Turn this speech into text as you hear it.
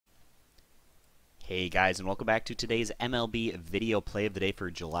Hey guys, and welcome back to today's MLB video play of the day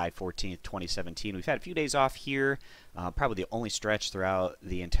for July 14th, 2017. We've had a few days off here, probably the only stretch throughout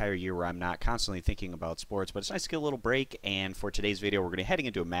the entire year where I'm not constantly thinking about sports, but it's nice to get a little break. And for today's video, we're going to be heading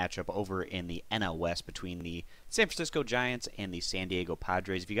into a matchup over in the NL West between the San Francisco Giants and the San Diego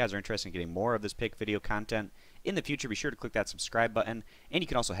Padres. If you guys are interested in getting more of this pick video content in the future, be sure to click that subscribe button, and you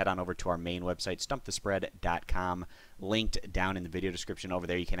can also head on over to our main website, stumpthespread.com, linked down in the video description. Over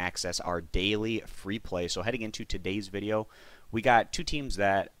there you can access our daily free play. So heading into today's video, we got two teams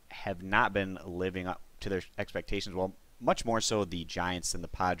that have not been living up to their expectations. Well, much more so the Giants than the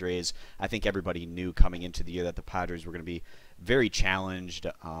Padres. I think everybody knew coming into the year that the Padres were going to be very challenged,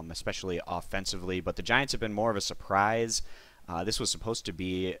 especially offensively, but the Giants have been more of a surprise. This was supposed to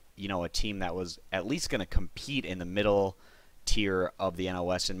be, a team that was at least going to compete in the middle tier of the NL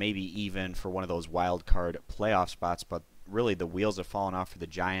West and maybe even for one of those wild card playoff spots, but really the wheels have fallen off for the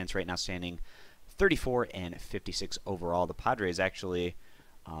Giants. Right now standing 34-56 overall. The Padres actually,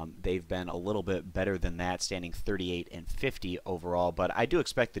 they've been a little bit better than that, standing 38-50 overall, but I do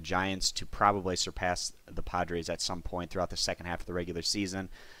expect the Giants to probably surpass the Padres at some point throughout the second half of the regular season.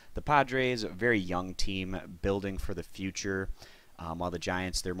 The Padres, a very young team, building for the future, while the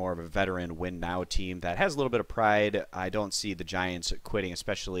Giants, they're more of a veteran win-now team that has a little bit of pride. I don't see the Giants quitting,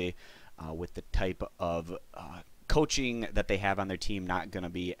 especially with the type of coaching that they have on their team, not going to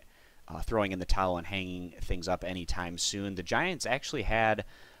be throwing in the towel and hanging things up anytime soon. The Giants actually had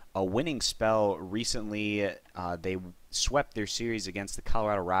a winning spell recently. They swept their series against the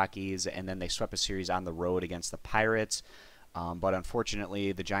Colorado Rockies, and then they swept a series on the road against the Pirates. But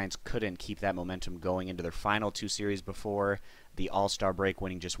unfortunately, the Giants couldn't keep that momentum going into their final two series before the All-Star break,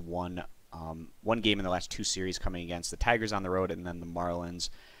 winning just one game in the last two series, coming against the Tigers on the road and then the Marlins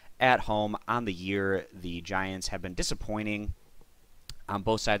at home. On the year, the Giants have been disappointing on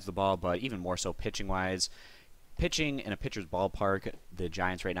both sides of the ball, but even more so pitching-wise. Pitching in a pitcher's ballpark, the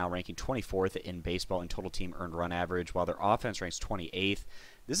Giants right now ranking 24th in baseball in total team earned run average, while their offense ranks 28th.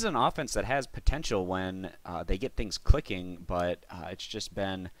 This is an offense that has potential when they get things clicking, but it's just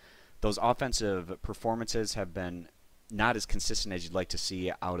been those offensive performances have been not as consistent as you'd like to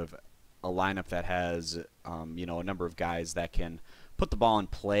see out of a lineup that has a number of guys that can put the ball in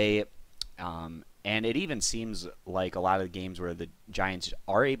play. And it even seems like a lot of the games where the Giants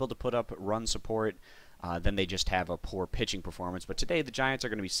are able to put up run support, then they just have a poor pitching performance. But today the Giants are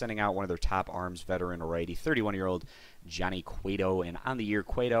going to be sending out one of their top arms, veteran righty, 31-year-old Johnny Cueto. And on the year,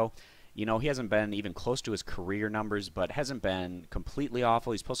 Cueto, he hasn't been even close to his career numbers, but hasn't been completely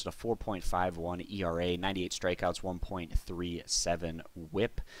awful. He's posted a 4.51 ERA, 98 strikeouts, 1.37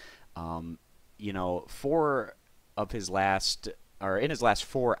 WHIP. In his last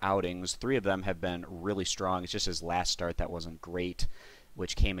four outings, three of them have been really strong. It's just his last start that wasn't great,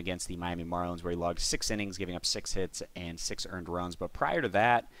 which came against the Miami Marlins, where he logged 6 innings, giving up 6 hits and 6 earned runs. But prior to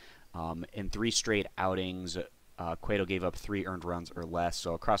that, in 3 straight outings, Cueto gave up 3 earned runs or less.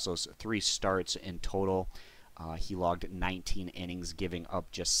 So across those 3 starts in total, he logged 19 innings, giving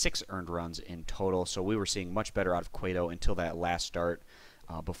up just 6 earned runs in total. So we were seeing much better out of Cueto until that last start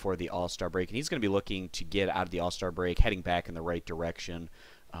before the All-Star break. And he's going to be looking to get out of the All-Star break, heading back in the right direction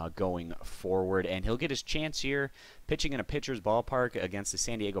going forward. And he'll get his chance here pitching in a pitcher's ballpark against the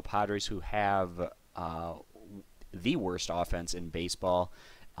San Diego Padres, who have the worst offense in baseball.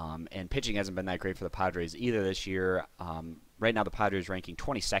 And pitching hasn't been that great for the Padres either this year. Right now the Padres ranking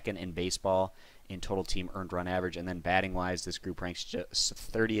 22nd in baseball in total team earned run average, and then batting wise, this group ranks just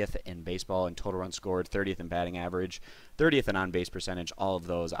 30th in baseball in total runs scored, 30th in batting average, 30th in on-base percentage. All of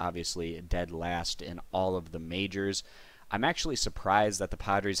those obviously dead last in all of the majors. I'm actually surprised that the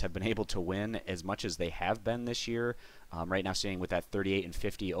Padres have been able to win as much as they have been this year. Right now, staying with that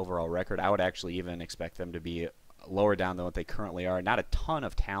 38-50 overall record, I would actually even expect them to be lower down than what they currently are. Not a ton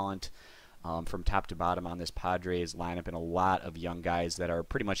of talent from top to bottom on this Padres lineup, and a lot of young guys that are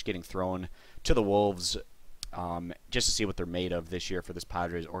pretty much getting thrown to the wolves just to see what they're made of this year for this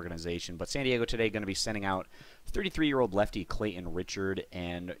Padres organization. But San Diego today going to be sending out 33-year-old lefty Clayton Richard,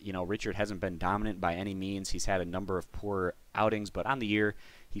 and Richard hasn't been dominant by any means. He's had a number of poor outings, but on the year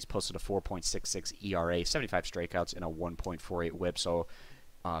he's posted a 4.66 ERA, 75 strikeouts, and a 1.48 WHIP. So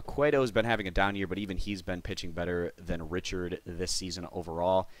Cueto's been having a down year, but even he's been pitching better than Richard this season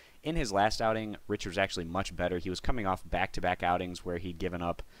overall. In his last outing, Richard's actually much better. He was coming off back-to-back outings where he'd given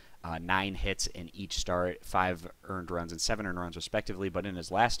up 9 hits in each start, 5 earned runs and 7 earned runs respectively. But in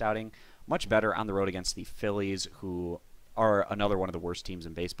his last outing, much better on the road against the Phillies, who are another one of the worst teams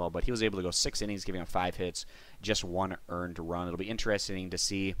in baseball. But he was able to go 6 innings, giving up 5 hits, just 1 earned run. It'll be interesting to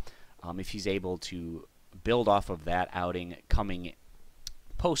see if he's able to build off of that outing coming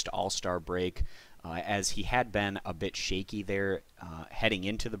post All-Star break. as he had been a bit shaky there heading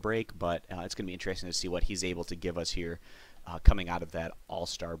into the break, but it's going to be interesting to see what he's able to give us here coming out of that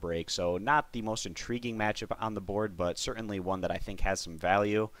All-Star break. So not the most intriguing matchup on the board, but certainly one that I think has some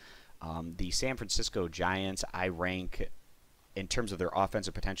value. The San Francisco Giants, I rank in terms of their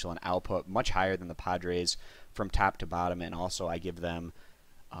offensive potential and output much higher than the Padres from top to bottom, and also I give them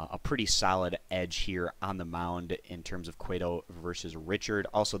a pretty solid edge here on the mound in terms of Cueto versus Richard.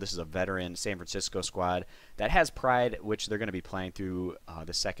 Also, this is a veteran San Francisco squad that has pride, which they're going to be playing through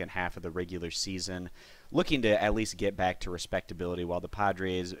the second half of the regular season, looking to at least get back to respectability, while the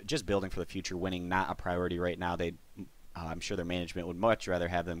Padres, just building for the future, winning not a priority right now. I'm sure their management would much rather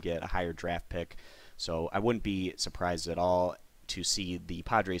have them get a higher draft pick. So I wouldn't be surprised at all to see the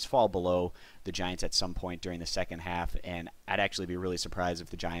Padres fall below the Giants at some point during the second half, and I'd actually be really surprised if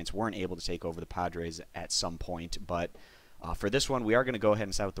the Giants weren't able to take over the Padres at some point. But for this one, we are going to go ahead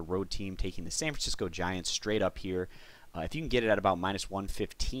and side with the road team, taking the San Francisco Giants straight up here. If you can get it at about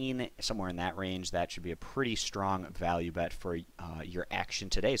 -115, somewhere in that range, that should be a pretty strong value bet for your action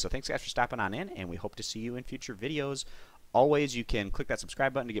today. So thanks, guys, for stopping on in, and we hope to see you in future videos. Always, you can click that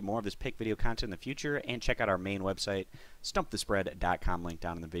subscribe button to get more of this pick video content in the future, and check out our main website, stumpthespread.com, link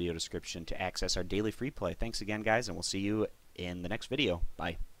down in the video description to access our daily free play. Thanks again, guys, and we'll see you in the next video.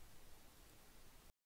 Bye.